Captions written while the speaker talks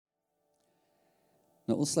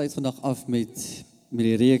Nou, ons sluit vandag af met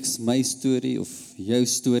die reeks My Storie of Jou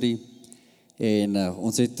Storie. En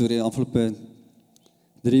ons het oor die afgelope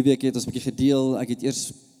 3 weke het ons 'n bietjie gedeel. Ek het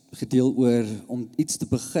eers gedeel oor om iets te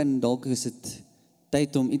begin. Dalk is dit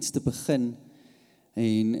tyd om iets te begin.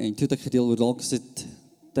 En toe het ek gedeel oor dalk is dit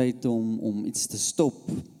tyd om iets te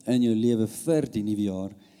stop in jou lewe vir die nuwe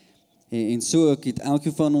jaar. En so ek het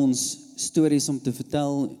elke van ons stories om te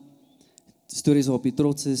vertel, stories waarop jy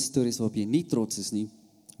trots is, stories waarop jy nie trots is nie,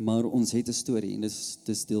 maar ons het 'n storie en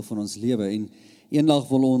dis deel van ons lewe. En eendag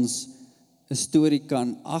wil ons 'n storie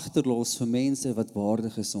kan agterlos vir mense wat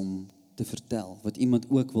waardig is om te vertel, wat iemand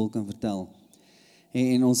ook wil kan vertel.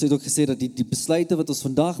 En ons het ook gesê dat die besluite wat ons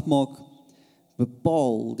vandag maak,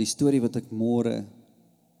 bepaal die storie wat ek môre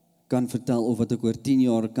kan vertel, of wat ek oor 10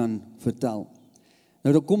 jaar kan vertel.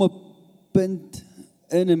 Nou, daar kom 'n punt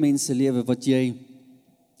in 'n mens se lewe wat jy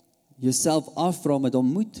jouself afvra, maar daar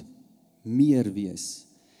moet meer wees.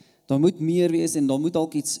 Daar moet meer wees en daar moet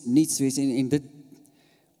dalk iets niets wees. En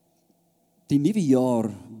die nuwe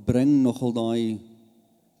jaar bring nogal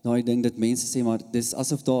daai ding dat mense sê, maar dis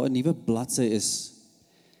asof daar 'n nuwe bladsy is,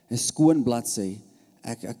 'n skoon bladsy.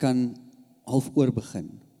 Ek kan half oor begin.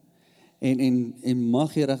 En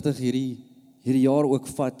mag jy regtig hierdie jaar ook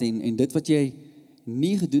vat en dit wat jy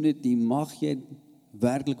nie gedoen het nie, mag jy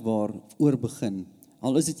werklik waar oor begin.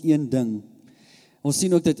 Al is dit een ding. Ons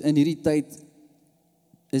sien ook dat in hierdie tyd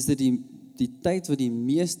is dit die tyd wat die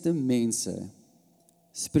meeste mense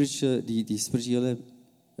die spirituele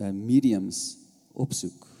mediums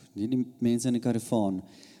opsoek. Nie die mense in die karavaan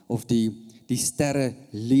of die sterre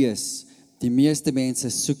lees. Die meeste mense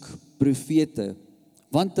soek profete,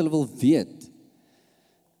 want hulle wil weet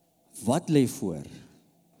wat lê voor.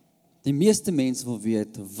 Die meeste mense wil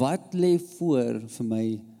weet wat lê voor vir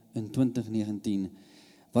my in 2019.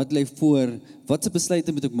 Wat lê voor? Watse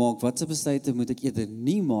besluite moet ek maak? Watse besluite moet ek eerder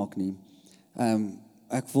nie maak nie?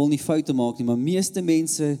 Ek wil nie foute maak nie, maar meeste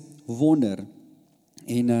mense wonder.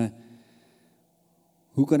 En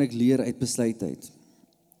hoe kan ek leer uit besluit uit?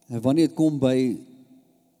 Wanneer dit kom by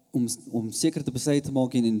om seker te besluit te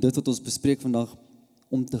maak en dit wat ons bespreek vandag,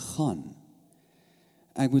 om te gaan.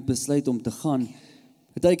 Ek moet besluit om te gaan.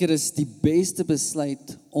 Partykeer is die beste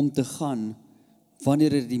besluit om te gaan wanneer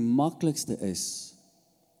dit die maklikste is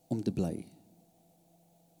om te bly.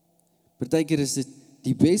 Partykeer is dit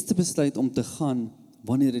die beste besluit om te gaan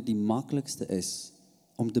wanneer dit die maklikste is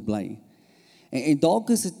om te bly. En dalk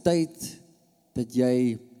is dit tyd dat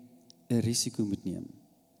jy 'n risiko moet neem.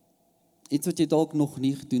 Iets wat jy dalk nog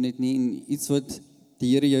nie gedoen het nie, en iets wat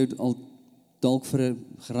die Here jou al dalk vir 'n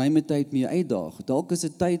geruime tyd mee uitdaag. Dalk is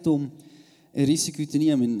dit tyd om 'n risiko te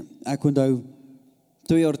neem. En ek onthou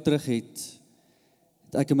 2 jaar terug het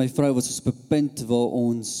ek en my vrou was op 'n punt waar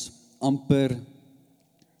ons amper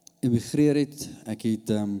emigreer het. Ek het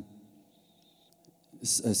 'n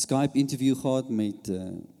Skype interview gehad met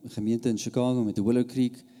 'n gemeente in Chicago, met die Willow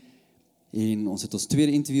Creek. En ons het ons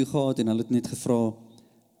tweede interview gehad en hulle het net gevra,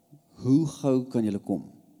 hoe gou kan julle kom?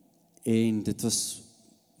 En dit was,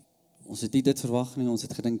 ons het nie dit verwag nie, ons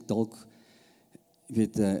het gedink dalk,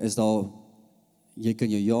 is daar, jy kan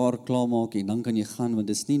jou jaar klaarmaak en dan kan jy gaan, want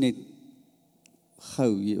dit is nie net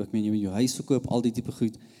gou, ek meen jy moet jou huis verkoop, al die tipe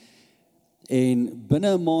goed. En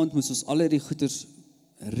binne 'n maand moes ons al die goeders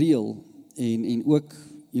reël, en ook,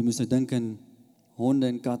 jy moes nou dink aan honde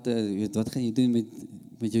en katte, wat gaan jy doen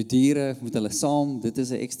met jou diere, met hulle saam, dit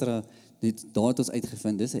is 'n extra, daar het ons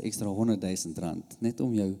uitgevind, dis 'n extra R100,000, net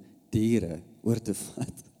om jou diere oor te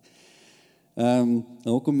vat.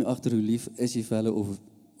 Nou kom jy agter hoe lief is jy vir hulle,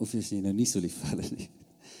 of is jy nou nie so lief vir hulle nie.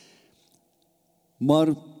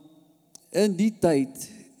 Maar in die tyd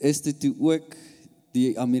is dit toe ook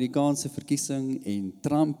die Amerikaanse verkiesing en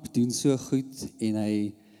Trump doen so goed en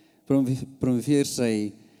hy promoveer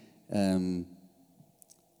sy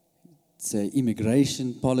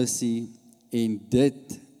immigration policy en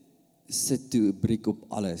dit sit toe 'n breek op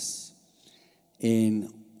alles. En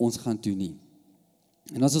ons gaan toe nie.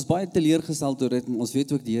 En as ons baie teleurgesteld oor dit, ons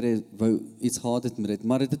weet ook die Here wou iets gehad het met dit,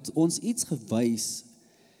 maar het ons iets gewys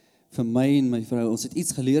vir my en my vrou, ons het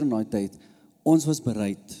iets geleer in daai tyd, ons was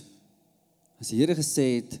bereid. As die Here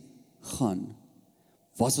gesê het, gaan,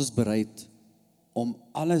 was ons bereid om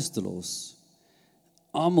alles te los,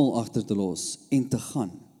 almal agter te los en te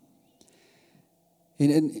gaan.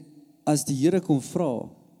 En as die Here kom vra,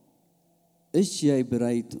 is jy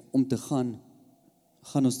bereid om te gaan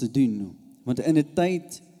ons te doen? Want in 'n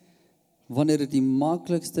tyd, wanneer dit die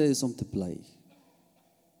maklikste is om te bly,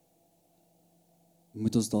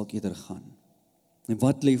 moet ons dalk eerder gaan. En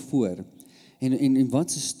wat lê voor? En wat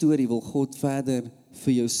 'n storie wil God verder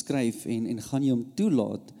vir jou skryf en gaan jy hom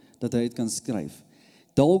toelaat dat hy dit kan skryf?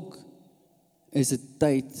 Dalk is dit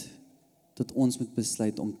tyd dat ons moet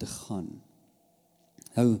besluit om te gaan.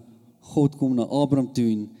 Nou, God kom na Abraham toe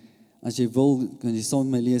en as jy wil, kan jy saam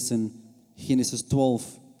met my lees in Genesis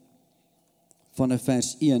 12 vanaf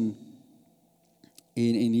vers 1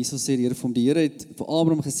 en hierso sê die Here vir hom, die Here het vir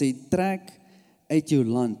Abraham gesê, trek uit jou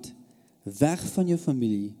land, weg van jou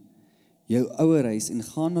familie, jou ouerhuis en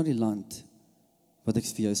gaan na die land wat ek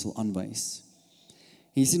vir jou sal aanwys.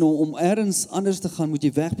 En jy sien, om ergens anders te gaan, moet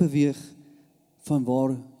jy wegbeweeg van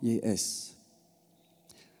waar jy is.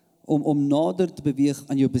 Om nader te beweeg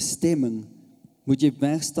aan jou bestemming, moet jy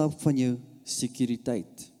wegstap van jou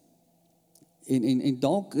sekuriteit. En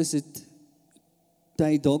dalk is dit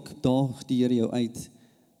tyd, dalk daag die Here jou uit,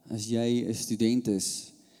 as jy 'n student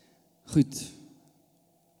is. Goed,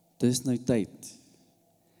 dis nou tyd.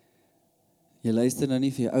 Jy luister nou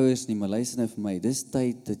nie vir jou ouers nie, maar luister nou vir my, dis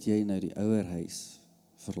tyd dat jy nou die ouerhuis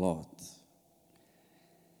verlaat.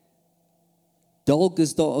 Dalk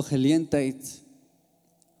is daar 'n geleentheid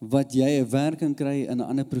wat jy 'n werk kan kry in 'n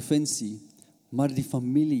ander provinsie, maar die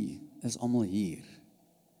familie is almal hier.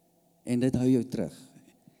 En dit hou jou terug.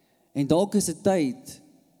 En dalk is dit tyd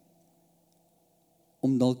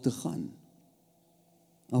om dalk te gaan.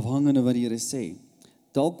 Afhangende wat die Here sê.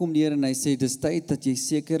 Dalk kom die Here en hy sê, dis tyd dat jy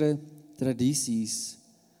sekere tradisies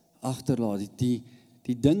agterlaat. Die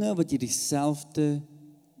dinge wat jy dieselfde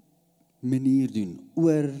manier doen,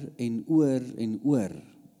 oor en oor en oor,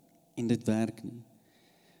 en dit werk nie.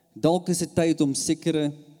 Dalk is dit tyd om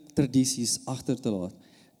sekere tradisies agter te laat.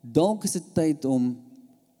 Dalk is dit tyd om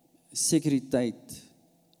sekuriteit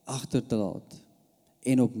agter te laat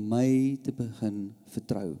en op my te begin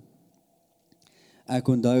vertrou. Ek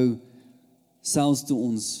onthou, selfs toe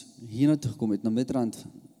ons hiernatoe gekom het, na Midrand,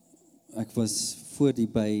 ek was voor die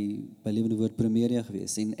by lewendewoordmidrand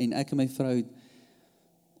gewees, en ek en my vrou het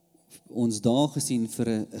ons daar gesien vir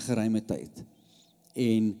 'n geruime tyd.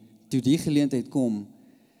 En toe die geleentheid kom,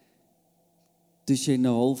 toe sy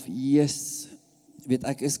nou half, weet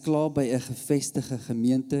ek is klaar by 'n gevestigde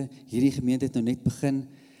gemeente, hierdie gemeente het nou net begin,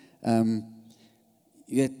 en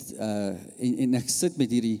ek sit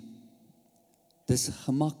met hierdie, dis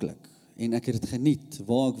gemaklik, en ek het dit geniet,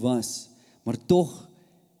 waar ek was, maar tog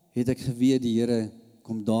het ek geweet, die Here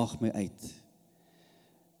kom daag my uit,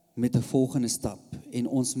 met 'n volgende stap, en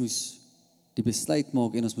ons moes die besluit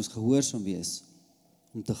maak, en ons moes gehoorsaam wees,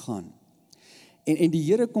 om te gaan. En die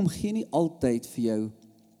Here kom gee nie altyd vir jou,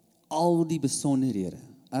 al die besonderhede,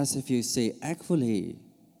 as hy vir jou sê, ek wil hê,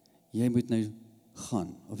 jy moet nou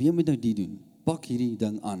gaan, of jy moet nou die doen, pak hierdie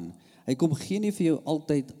ding aan. Hy kom gee nie vir jou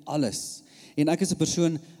altyd alles. En ek is 'n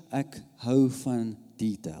persoon, ek hou van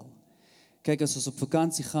detail. Kyk, as ons op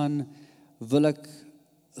vakansie gaan, wil ek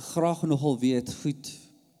graag nogal weet, goed,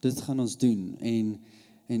 dit gaan ons doen,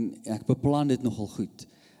 en ek beplan dit nogal goed.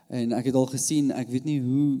 En ek het al gesien, ek weet nie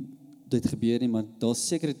hoe dit gebeur nie, maar daar is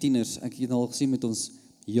sekere tieners, ek het al gesien met ons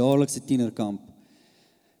jaarlikse tienerkamp,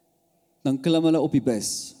 dan klim hulle op die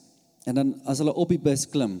bus, en dan as hulle op die bus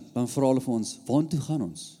klim, dan vra hulle vir ons, waartoe gaan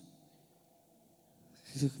ons?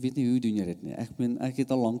 Ek weet nie, hoe doen jy dit nie? Ek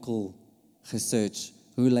het al lankal gesearch,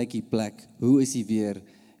 hoe lyk die plek, hoe is die weer,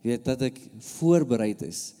 weet dat ek voorbereid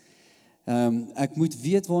is. Ek moet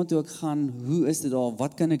weet waartoe ek gaan, hoe is dit daar,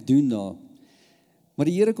 wat kan ek doen daar? Maar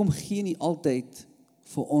die Here kom gee nie altyd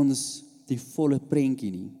vir ons die volle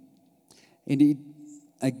prentjie nie. En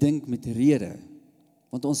ek dink met rede,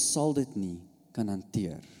 want ons sal dit nie kan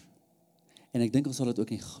hanteer. En ek dink ons sal dit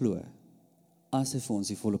ook nie glo, as hy vir ons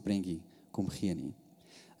die volle prentjie kom gee nie.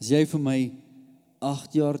 As jy vir my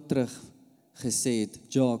 8 jaar terug gesê het,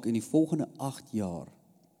 Jacques, in die volgende 8 jaar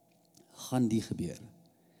gaan die gebeur,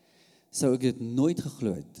 sou ek dit nooit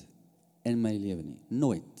geglo het in my lewe nie,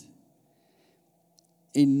 nooit.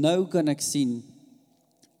 En nou kan ek sien,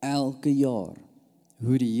 elke jaar,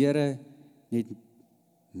 hoe die Here net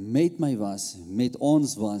met my was, met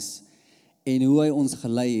ons was, en hoe hy ons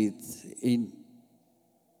gelei het, en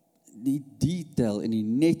die detail en die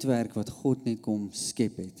netwerk wat God net kom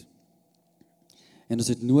skep het. En ons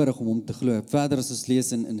het nodig om hom te glo. Verder as ons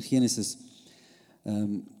lees in Genesis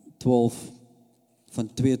 12 van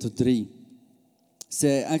 2 tot 3,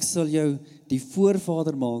 sê ek sal jou die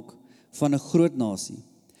voorvader maak van 'n groot nasie.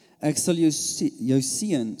 Ek sal jou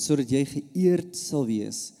seën sodat jy geëerd sal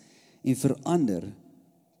wees en verander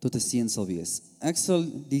tot 'n seën sal wees. Ek sal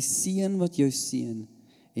die seën wat jou seën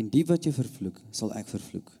en die wat jou vervloek, sal ek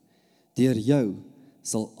vervloek. Deur jou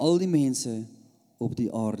sal al die mense op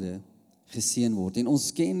die aarde geseën word. En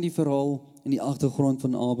ons ken die verhaal in die agtergrond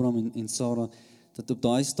van Abraham en Sarah, dat op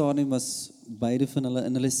daai stadium was beide van hulle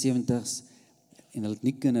in hulle 70's en hulle het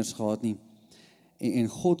nie kinders gehad nie. En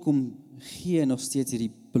God kom gee nog steeds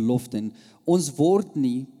hierdie belofte, en ons word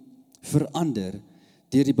nie verander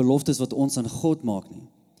deur die beloftes wat ons aan God maak nie,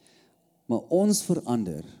 maar ons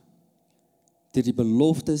verander deur die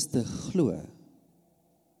beloftes te glo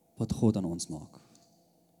wat God aan ons maak.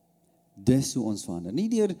 Dis hoe ons verander. Nie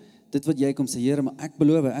deur dit wat jy kom sê, Here, maar ek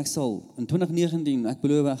beloof, ek sal in 2019, ek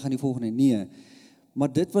beloof, ek gaan die volgende, nee,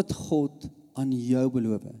 maar dit wat God aan jou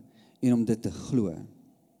beloof, en om dit te glo.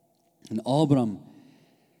 En Abraham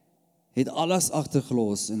het alles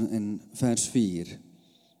agtergelos in vers 4,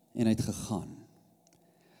 en hy het gegaan.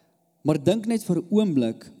 Maar dink net vir 'n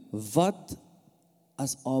oomblik, wat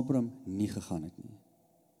as Abraham nie gegaan het nie?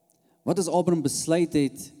 Wat as Abraham besluit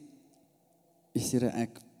het, Here,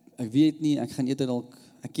 ek weet nie, ek gaan eerder dalk,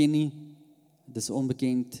 ek ken nie, dis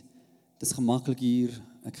onbekend, dis gemaklik hier,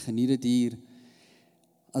 ek geniet dit hier.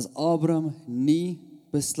 As Abraham nie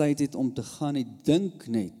besluit het om te gaan, dink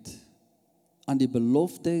net aan die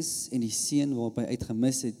beloftes en die seën waarop hy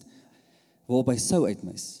uitgemis het, waarop hy sou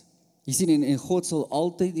uitmis. Jy sien, en God sal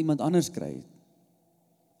altyd iemand anders kry.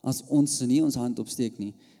 As ons nie ons hand opsteek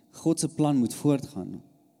nie, God se plan moet voortgaan,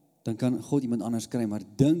 dan kan God iemand anders kry, maar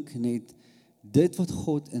dink net, dit wat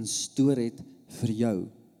God in store het vir jou.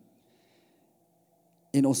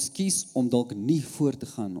 En ons kies om dalk nie voort te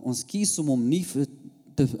gaan. Ons kies om hom nie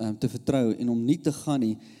te vertrou en om nie te gaan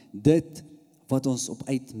nie. Dit wat ons op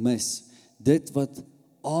uitmis, dit wat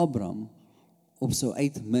Abraham op sou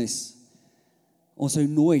uitmis, ons sou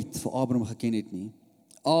nooit vir Abraham geken het nie.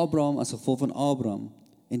 Abraham, as gevolg van Abraham,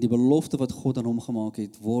 en die belofte wat God aan hom gemaak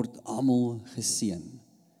het, word almal geseën.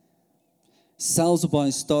 Selfs op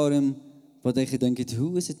daai stadium, wat hy gedink het,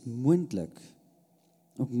 hoe is dit moontlik?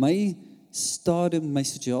 Op my stadium, my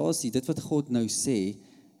situasie, dit wat God nou sê,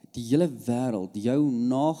 die hele wêreld, jou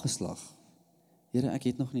nageslag, Here, ek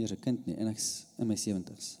het nog nie eens 'n kind nie, en ek is in my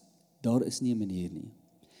 70's. Daar is nie 'n manier nie.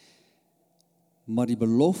 Maar die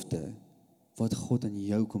belofte, wat God aan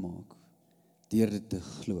jou kom maak, deur dit te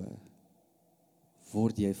glo,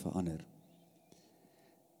 word jy verander.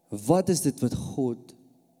 Wat is dit wat God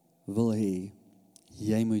wil hê,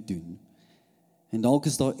 jy moet doen? En dalk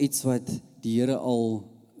is daar iets wat die Here al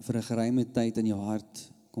vir 'n geruime tyd in jou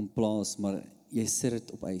hart kom plaas, maar jy sit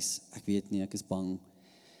dit op ys. Ek weet nie, ek is bang.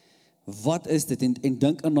 Wat is dit? En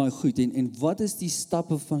dink aan daai goed, en wat is die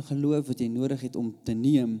stappe van geloof wat jy nodig het om te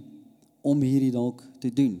neem, om hierdie dalk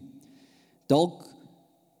te doen? Dalk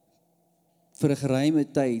vir 'n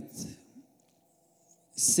geruime tyd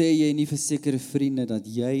sê jy nie vir sekere vriende dat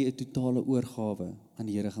jy 'n totale oorgawe aan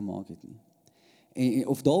die Here gemaak het nie.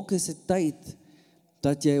 Of dalk is dit tyd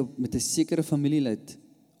dat jy met 'n sekere familielid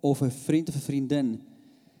of 'n vriend of 'n vriendin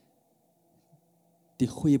die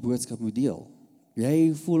goeie boodskap moet deel.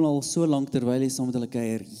 Jy voel al so lank terwyl jy saam met hulle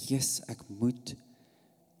kuier, yes, ek moet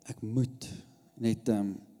net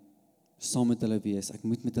saam met hulle wees, ek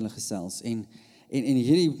moet met hulle gesels. En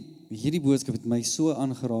hierdie boodskap het my so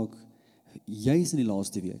aangeraak, juis in die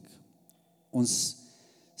laaste week. Ons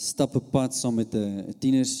stap 'n pad saam met 'n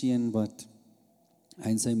tienerseun wat hy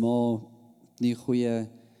en sy ma nie goeie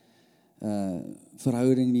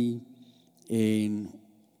verhouding nie, en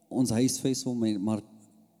ons huisves hom, maar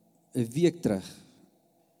 'n week terug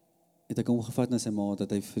het ek hom gevat na sy ma,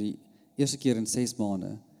 dat hy vir die eerste keer in 6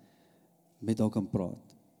 maande met haar kan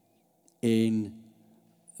praat. En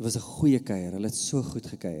het was 'n goeie kuier, hulle het so goed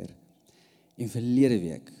gekuier. En verlede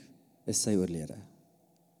week is sy oorlede.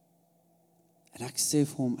 En ek sê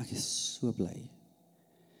vir hom, ek is so bly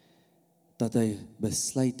dat hy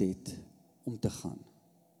besluit het om te gaan.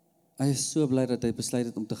 Hy is so bly dat hy besluit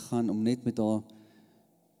het om te gaan, om net met haar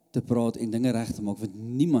te praat en dinge reg te maak, want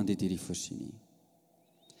niemand het hierdie voorsien nie.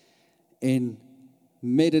 En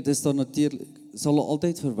met dit is daar natuurlik, sal er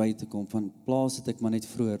altyd verwyte kom van, plaas het ek maar net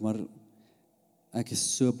vroeër, maar ek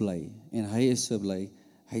is so bly, en hy is so bly,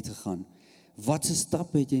 hy het gegaan. Wat se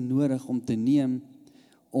stappe het jy nodig om te neem,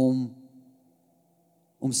 om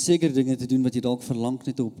seker dinge te doen wat jy dalk verlang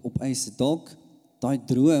net op ys, dalk daai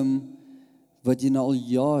droom wat jy nou al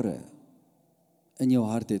jare in jou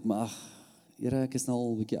hart het, maar ag, Here, ek is nou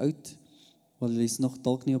al 'n bietjie oud, want jy is nog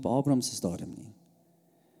dalk nie op Abraham se stadium nie.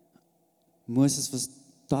 Moses was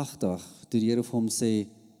 80, toe die Here vir hom sê,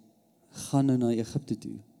 gaan nou na Egipte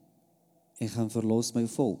toe, en gaan verlos my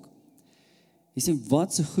volk. Jy sê,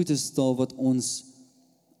 wat so goed is daar wat ons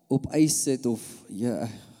op ys sit, of, ja,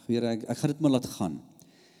 Here, ek gaan dit maar laat gaan.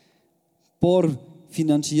 Paar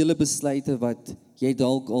finansiële besluite wat jy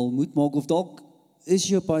dalk al moet maak, of dalk is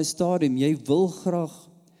jy op daai stadium, jy wil graag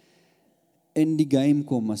in die game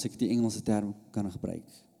kom, as ek die Engelse term kan gebruik.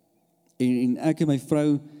 En ek en my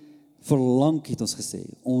vrou, verlang het ons gesê,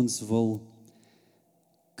 ons wil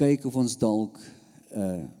kyk of ons dalk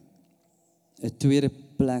 'n tweede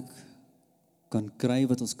plek kan kry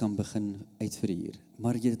wat ons kan begin uitverhuur.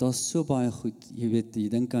 Maar daar's so baie goed, jy weet, jy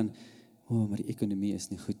dink aan, maar die ekonomie is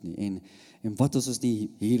nie goed nie, en wat as ons nie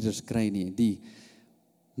huurders kry nie,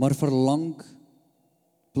 maar verlang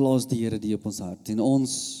plaas die Here die op ons hart, en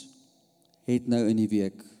ons het nou in die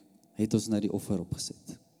week, het ons nou die offer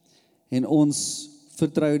opgesit, en ons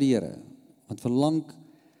vertrou die Here, want verlang,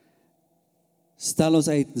 stel ons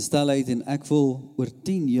uit, en ek wil oor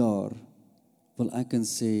 10 jaar, wil ek kan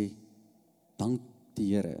sê, dank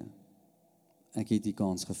die Here, ek het die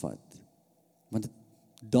kans gevat, want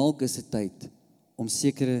dalk is dit tyd, om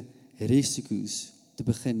sekere risiko's te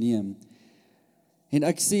begin neem, en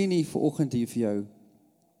ek sê nie vanoggend hier vir jou,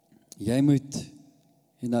 jy moet,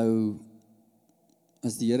 nou,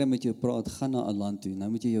 as die Here met jou praat, gaan na 'n land toe, nou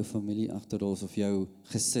moet jy jou familie agterlos, of jou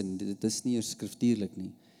gesin, dit is nie eers skriftuurlik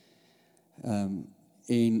nie,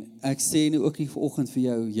 en ek sê nou ook nie vanoggend vir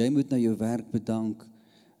jou, jy moet nou jou werk bedank,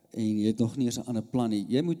 en jy het nog nie eens 'n ander plan nie,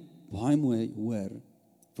 jy moet baie mooi hoor,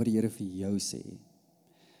 wat die Here vir jou sê,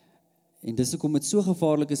 en dis hoekom dit so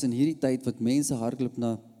gevaarlik is in hierdie tyd, wat mense hardloop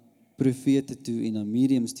na profete toe, en na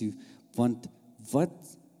mediums toe, want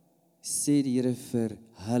wat sê die Here vir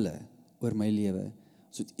hulle, oor my lewe,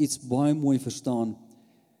 so iets baie mooi verstaan,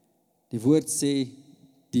 die woord sê,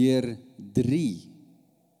 deur 3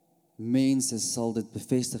 mense sal dit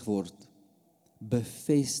bevestig word,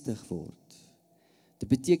 dit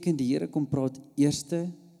beteken die Here kom praat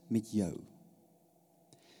eerste met jou,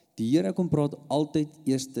 die Here kom praat altyd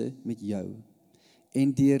eerste met jou,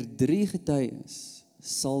 en deur 3 getuies,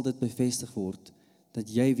 sal dit bevestig word, dat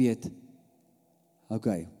jy weet,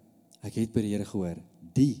 okay, ek het by die Here gehoor,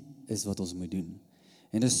 die is wat ons moet doen,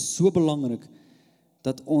 en dit is so belangrik,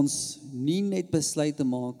 dat ons nie net besluite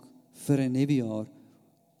maak, vir 'n nuwe jaar,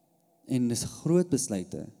 en dis groot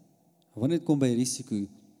besluite, wanneer dit kom by risiko,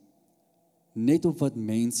 net op wat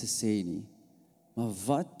mense sê nie, maar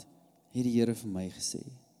wat het die Here vir my gesê,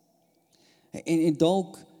 en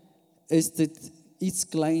dalk is dit iets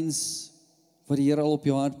kleins, wat die Here al op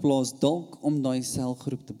jou hart plaas, dalk om daai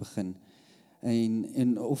selgroep te begin,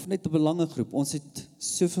 of net 'n belangegroep, ons het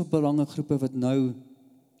soveel belangegroepe wat nou,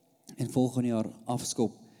 en volgende jaar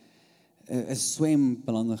afskop, 'n swem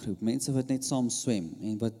belangegroep, mense wat net saam swem,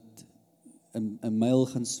 en wat 'n myl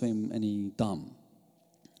gaan swem in die dam,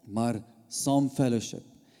 maar saam fellowship,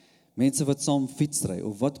 mense wat saam fietsry,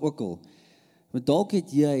 of wat ook al, maar dalk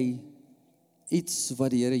het jy iets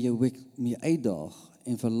wat die Here jou ook mee uitdaag,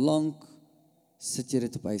 en verlang, sit jy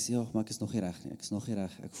dit op eis, ja, maar ek is nog nie reg nie,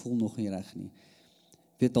 ek voel nog nie reg nie,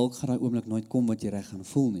 weet, dalk gaan daai oomblik nooit kom, wat jy reg gaan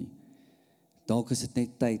voel nie, dalk is dit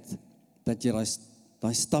net tyd, dat jy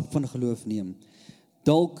daai stap van geloof neem,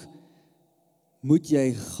 dalk moet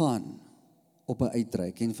jy gaan, op 'n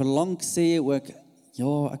uitreik, en verlang sê jy ook,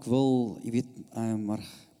 ja, ek wil, jy weet, maar,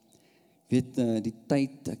 weet, die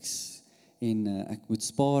tyd, ek moet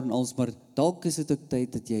spaar en alles, maar dalk is dit ook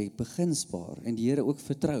tyd, dat jy begin spaar, en die Here ook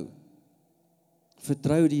vertrou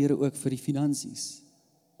die Here ook vir die finansies,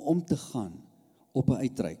 om te gaan, op 'n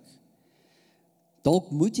uitreik,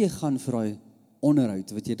 dalk moet jy gaan vir daai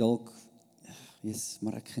onderhoud, wat jy dalk,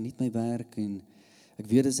 maar ek geniet my werk, en ek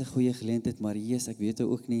weet dit is 'n goeie geleentheid, maar ek weet dit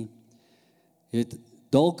ook nie,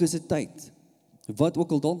 dalk is dit tyd, wat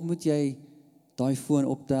ook al, dalk moet jy daai foon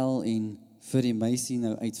optel, en vir die meisie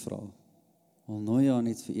nou uitvra, nou ja,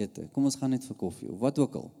 net vir ete, kom ons gaan net vir koffie, of wat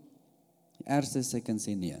ook al, die ergste is, sy kan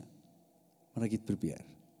sê nee, maar ek het probeer,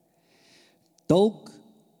 dalk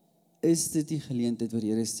is dit die geleentheid, waar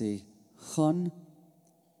die Here sê, gaan,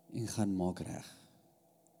 en gaan maak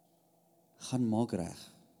reg,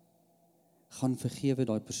 gaan vergewe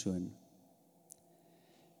daai persoon,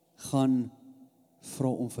 gaan vra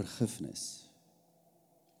om vergifnis,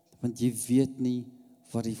 want jy weet nie,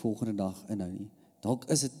 wat die volgende dag inhou nie, dalk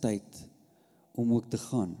is dit tyd, om ook te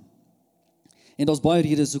gaan, en daar's baie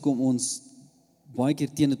redes, hoekom ons, baie keer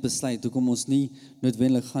teen dit besluit, hoekom ons nie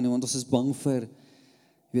noodwendig gaan nie, want ons is bang vir,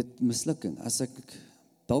 mislukking, as ek,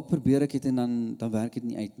 dalk probeer ek het, en dan werk dit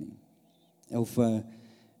nie uit nie, of,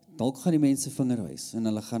 dalk gaan die mense vinger wys, en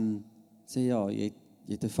hulle gaan sê, ja, jy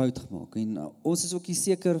het 'n fout gemaak, en ons is ook nie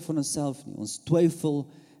seker van onsself nie, ons twyfel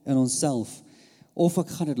in onsself, of ek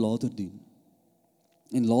gaan dit later doen,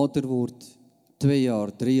 en later word 2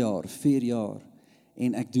 jaar, 3 jaar, 4 jaar,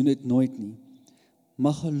 en ek doen dit nooit nie,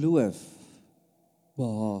 maar geloof,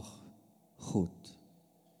 behaag God,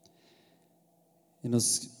 en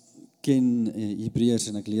ons ken Hebreërs,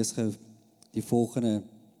 en ek lees gou die volgende,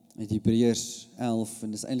 uit Hebreërs 11,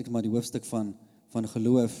 en dis eintlik maar die hoofstuk van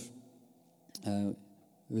geloof,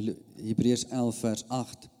 Hebreërs 11 vers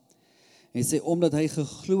 8, en sê, omdat hy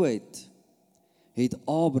geglo het, het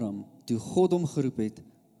Abraham, toe God hom geroep het,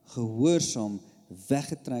 gehoorsaam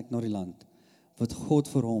weggetrek na die land, wat God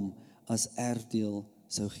vir hom as erfdeel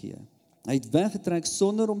sou gee. Hy het weggetrek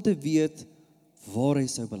sonder om te weet waar hy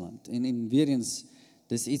sou beland. En weer eens,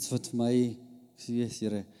 dis iets wat vir my, ek sê,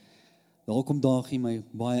 Here, daar kom daag my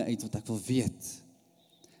baie uit wat ek wil weet.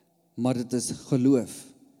 Maar dit is geloof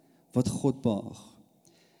wat God behaag.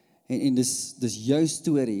 En dis jou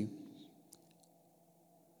storie.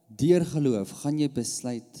 Deur geloof gaan jy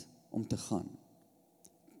besluit om te gaan.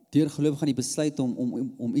 Deur geloof gaan jy besluit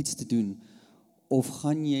om iets te doen, of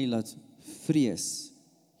gaan jy laat vrees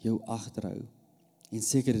jou agterhou en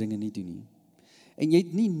sekere dinge nie doen nie. En jy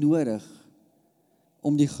het nie nodig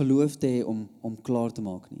om die geloof te hê om klaar te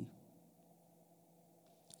maak nie.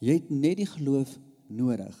 Jy het net die geloof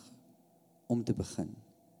nodig om te begin.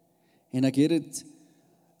 En ek het dit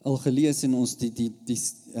al gelees in ons die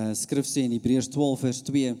skrif sê in Hebreërs 12 vers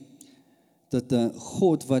 2, dat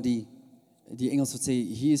God wat die Engels wat sê,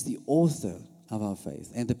 He is the author of our faith,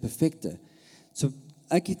 and the perfecter. So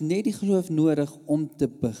ek het net die geloof nodig om te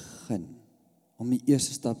begin, om die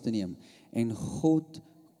eerste stap te neem, en God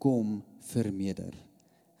kom vermeerder.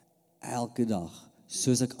 Elke dag,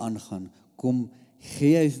 soos ek aangaan, kom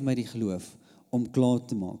gee hy vir my die geloof om klaar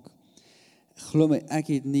te maak. Glo my,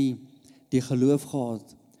 ek het nie die geloof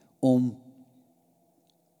gehad om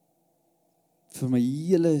vir my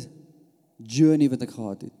hele journey wat ek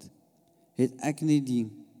gehad het ek nie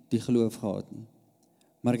die geloof gehad nie.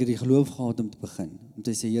 Maar ek het die geloof gehad om te begin. Om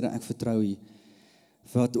te sê, Here, ek vertrou U.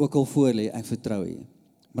 Wat ook al voor lê, ek vertrou U.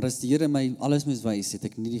 Maar as die Here my alles moes wys, het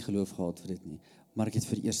ek nie die geloof gehad vir dit nie. Maar ek het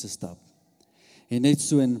vir die eerste stap. En net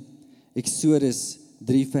so in Exodus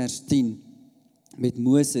 3 vers 10, met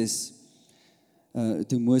Moses,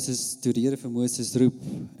 toe die Here vir Moses roep,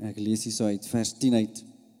 en ek lees hier so uit, vers 10 uit,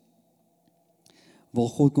 waar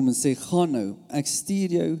God kom en sê, gaan nou, ek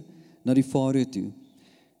stuur jou na die Farao toe.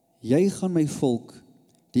 Jy gaan my volk,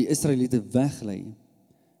 die Israeliete weglei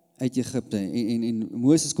uit Egipte. En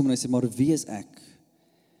Moses kom en hy sê, maar wie is ek?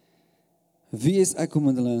 Wie is ek om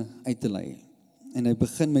hulle uit te lei? En hy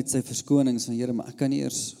begin met sy verskonings van, Here, maar ek kan nie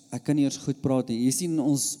eers goed praat nie. Jy sien,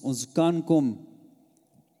 ons kan kom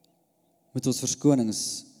met ons verskonings,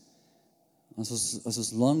 as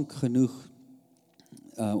ons lang genoeg,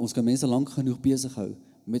 ons kan mense lang genoeg besig hou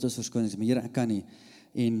met ons verskonings, maar Here, ek kan nie,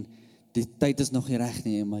 en die tyd is nog nie reg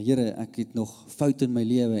nie, maar Here, ek het nog fout in my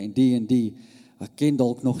lewe, en die, ek ken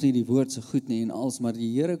dalk nog nie die woord so goed nie, en alles, maar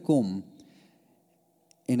die Here kom,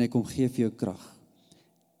 en hy kom gee vir jou krag,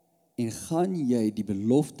 en gaan jy die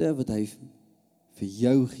belofte wat hy vir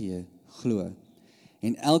jou gee, glo,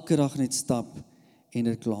 en elke dag net stap, en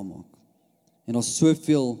dit klaarmaak. En daar's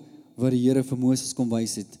soveel wat die Here vir Moses kom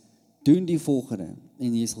wys het, doen die volgende,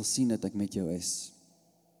 en jy sal sien dat ek met jou is.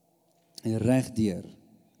 En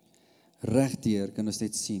regdeur kan ons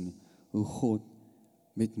net sien hoe God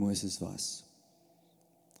met Moses was.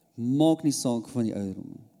 Maak nie saak van die ouderdom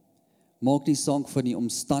nie. Maak nie saak van die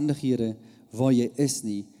omstandighede waar jy is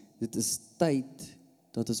nie. Dit is tyd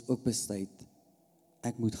dat ons ook besluit,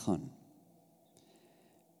 ek moet gaan.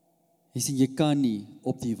 Jy sien, jy kan nie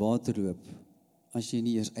op die water loop as jy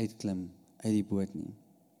nie eers uitklim uit die boot nie.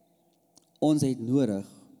 Ons het nodig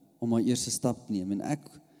om our eerste stap te neem. En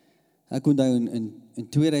ek onthou in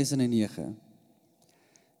 2009,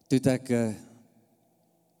 toe het ek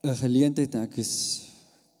 'n geleentheid, ek is,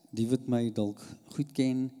 die wat my dalk goed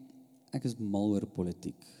ken, ek is mal oor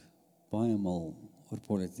politiek, baie mal oor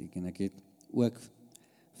politiek, en ek het ook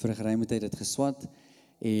vir 'n geruime tyd dit geswat,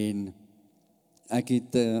 en ek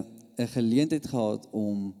het 'n geleentheid gehad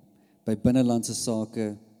om by binnelandse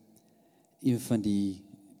sake een van die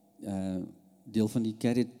deel van die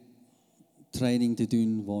career training te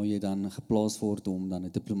doen, waar jy dan geplaas word om dan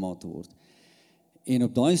 'n diplomaat te word. En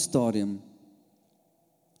op daai stadium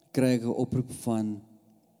kry ek 'n oproep van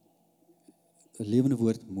 'n lewende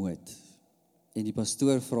woord moed. En die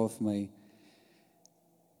pastoor vra vir my,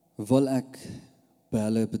 wil ek by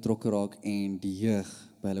hulle betrokke raak en die jeug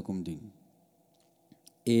by hulle kom doen.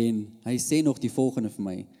 En hy sê nog die volgende vir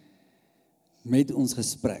my, met ons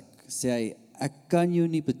gesprek, sê hy, ek kan jou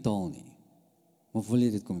nie betaal nie, maar wil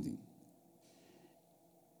jy dit kom doen?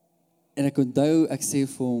 En ek onthou, ek sê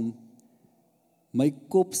vir hom, my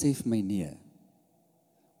kop sê vir my nee,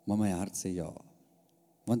 maar my hart sê ja.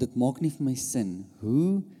 Want dit maak nie vir my sin,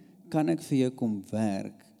 hoe kan ek vir jou kom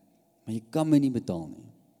werk, maar jy kan my nie betaal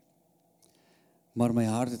nie. Maar my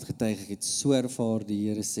hart het getuig, ek het so ervaar, die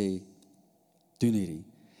Here sê, doen hierdie.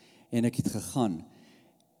 En ek het gegaan.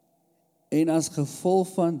 En as gevolg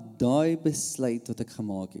van daai besluit wat ek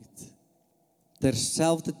gemaak het,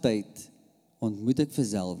 terselfde tyd ontmoet ek vir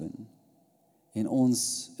Selwyn. En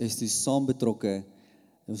ons is toe saam betrokke,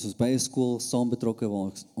 ons was by 'n skool saam betrokke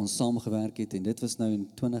waar ons saam gewerk het, en dit was nou in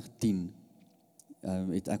 2010,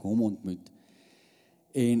 het ek hom ontmoet.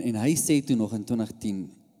 En hy sê toe nog in 2010,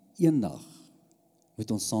 eendag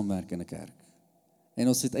moet ons saamwerk in 'n kerk. En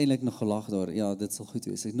ons het eintlik nog gelag daar, ja, dit sal goed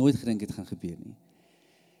wees. Ek het nooit gedink dit gaan gebeur nie.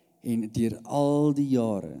 En deur al die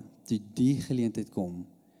jare, toe die geleentheid kom,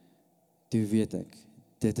 toe weet ek,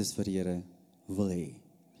 dit is wat die Here wil hê.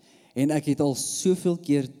 En ek het al soveel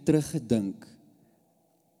keer teruggedink,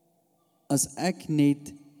 as ek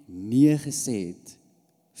net nee gesê het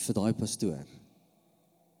vir daai pastoor,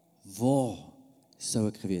 waar sou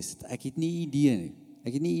ek gewees het? Ek het nie idee nie.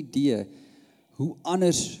 Ek het nie idee hoe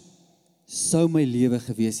anders sou my lewe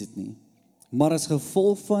gewees het nie. Maar as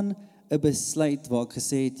gevolg van 'n besluit waar ek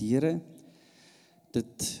gesê het, Here,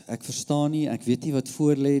 ek verstaan nie, ek weet nie wat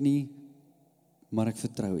voor lê nie, maar ek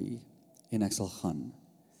vertrou U en ek sal gaan.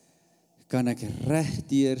 Kan ek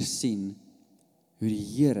regdeur sien hoe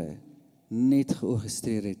die Here net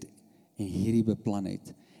georgestreer het en hierdie beplan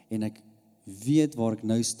het. En ek weet waar ek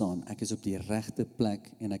nou staan, ek is op die regte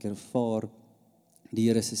plek en ek ervaar die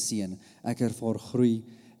Here se seën. Ek ervaar groei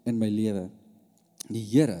in my lewe. Die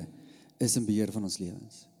Here is in beheer van ons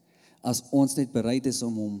lewens. As ons net bereid is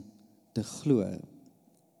om hom te glo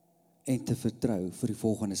en te vertrou vir die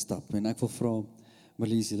volgende stap. En ek wil vra,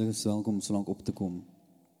 Marlies, julle is welkom so lank op te kom.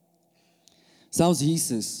 Selfs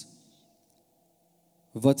Jesus,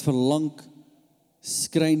 wat vir lank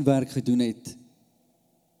skrynwerk gedoen het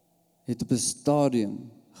op 'n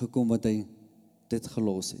stadium gekom wat hy dit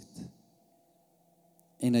gelos het.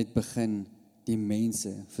 En hy het begin die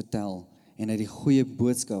mense vertel, en hy het die goeie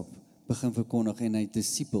boodskap begin verkondig, en hy het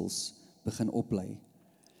disippels begin oplei.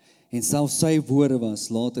 En selfs sy woorde was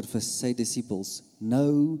later vir sy disippels,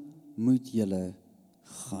 nou moet julle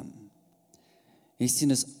gaan. Jy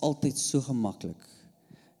sien, is altyd so gemaklik,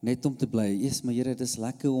 net om te bly, yes, maar Here, dit is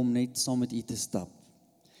lekker om net saam met U te stap,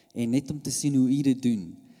 en net om te sien hoe U dit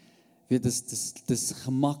doen. Weet, dit is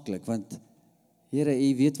gemaklik, want Here,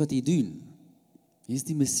 U weet wat U doen. U is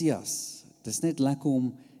die Messias. Dit is net lekker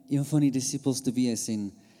om een van die disippels te wees,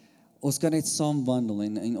 en ons kan net saam wandel,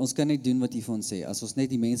 en ons kan net doen wat U vir ons sê. As ons net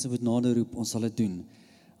die mense moet nader roep, ons sal dit doen.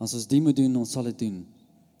 As ons die moet doen, ons sal dit doen.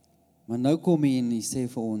 Maar nou kom hy en hy sê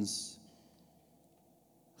vir ons,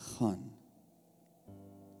 gaan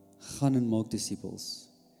en maak disippels.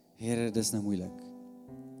 Here, dis nou moeilik.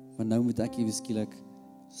 Want nou moet ek ewe skielik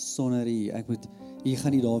sonder U, U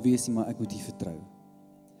gaan nie daar wees nie, maar ek moet U vertrou.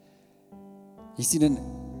 Jy sien,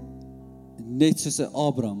 net soos 'n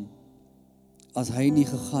Abraham, as hy nie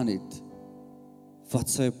gegaan het, wat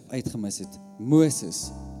sou hy uitgemis het?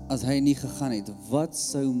 Moses, as hy nie gegaan het, wat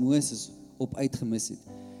sou Moses op uitgemis het?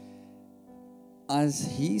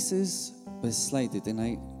 As Jesus besluit het, en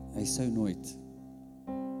hy sou nooit,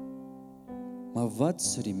 maar wat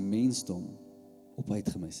sou die mensdom op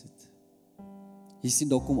uitgemis het? Jy sien,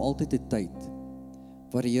 daar kom altyd 'n tyd,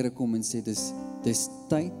 waar die Here kom en sê, dis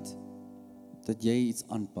tyd, dat jy iets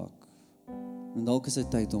aanpak, en dalk is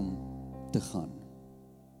dit tyd om te gaan.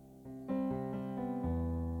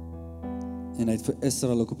 En hy het vir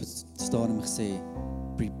Israel ook op 'n stadium gesê,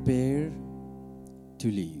 prepare to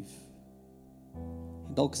leave.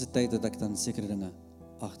 En dalk is dit tyd dat ek dan sekere dinge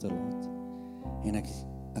agterlaat, en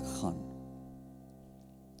ek gaan.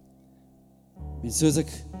 En soos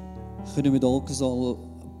ek genoem het, dalk is al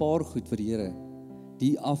 'n paar goed vir die Here,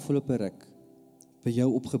 die afgelope ruk by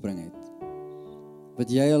jou opgebring het, wat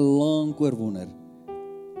jy al lank oor wonder,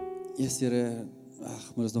 eers Here,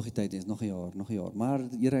 maar dis nog nie tyd nie, is nog 'n jaar, maar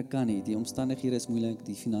Here, ek kan nie, die omstandighede is moeilik,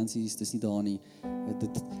 die finansies, dis nie daar nie,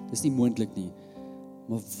 dit is nie moontlik nie,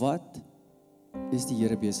 maar wat is die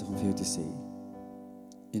Here besig om vir jou te sê?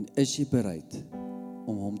 En is jy bereid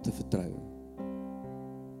om hom te vertrou?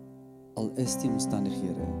 Al is die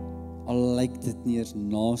omstandighede, al lyk dit nie eers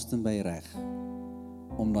naaste by reg,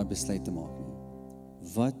 om daai besluit te maak nie.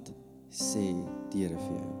 Wat sê die Here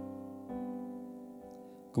vir jou?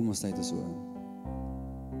 Kom ons sluit ons oë.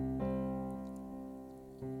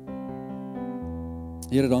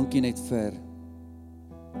 Here, dankie net vir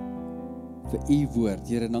U woord.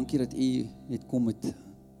 Here, dankie dat U net kom met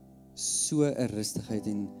so 'n rustigheid,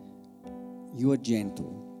 en you are gentle.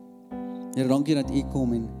 Here, dankie dat U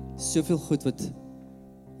kom en soveel goed wat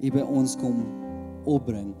U by ons kom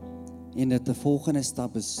opbring, en dat die volgende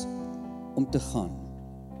stap is om te gaan.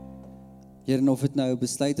 Here, en of dit nou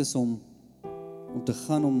besluit is om te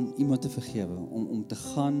gaan om iemand te vergewe, om te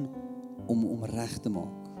gaan om reg te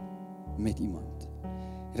maak met iemand.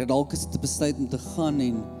 Here, dalk is dit 'n besluit om te gaan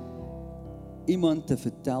en iemand te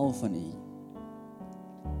vertel van U.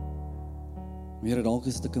 Here, dalk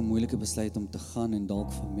is dit 'n moeilike besluit om te gaan en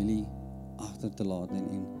dalk familie agter te laat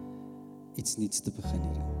en iets niets te begin,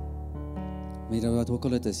 Here. Maar Here, wat ook al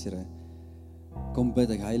dit is, Here, kom bid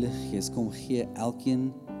ek, Heilige Gees, kom gee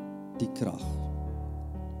elkeen die krag.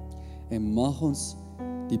 En mag ons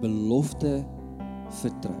die belofte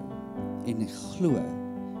vertrou en glo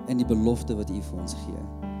in die belofte wat U vir ons gee.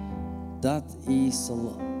 Dat U sal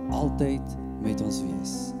altyd met ons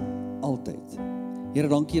wees. Altyd. Here,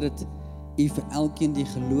 dankie dat U vir elkeen die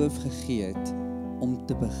geloof gegee het om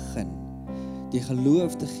te begin. Die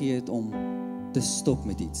geloof te gee het om te stop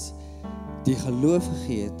met iets. Die geloof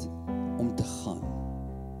gegee het om te gaan.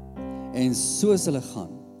 En soos hulle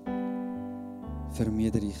gaan,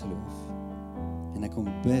 vermeerder die geloof. En ek kom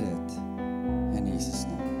bid dit in Jesus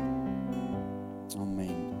naam.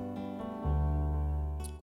 Amen.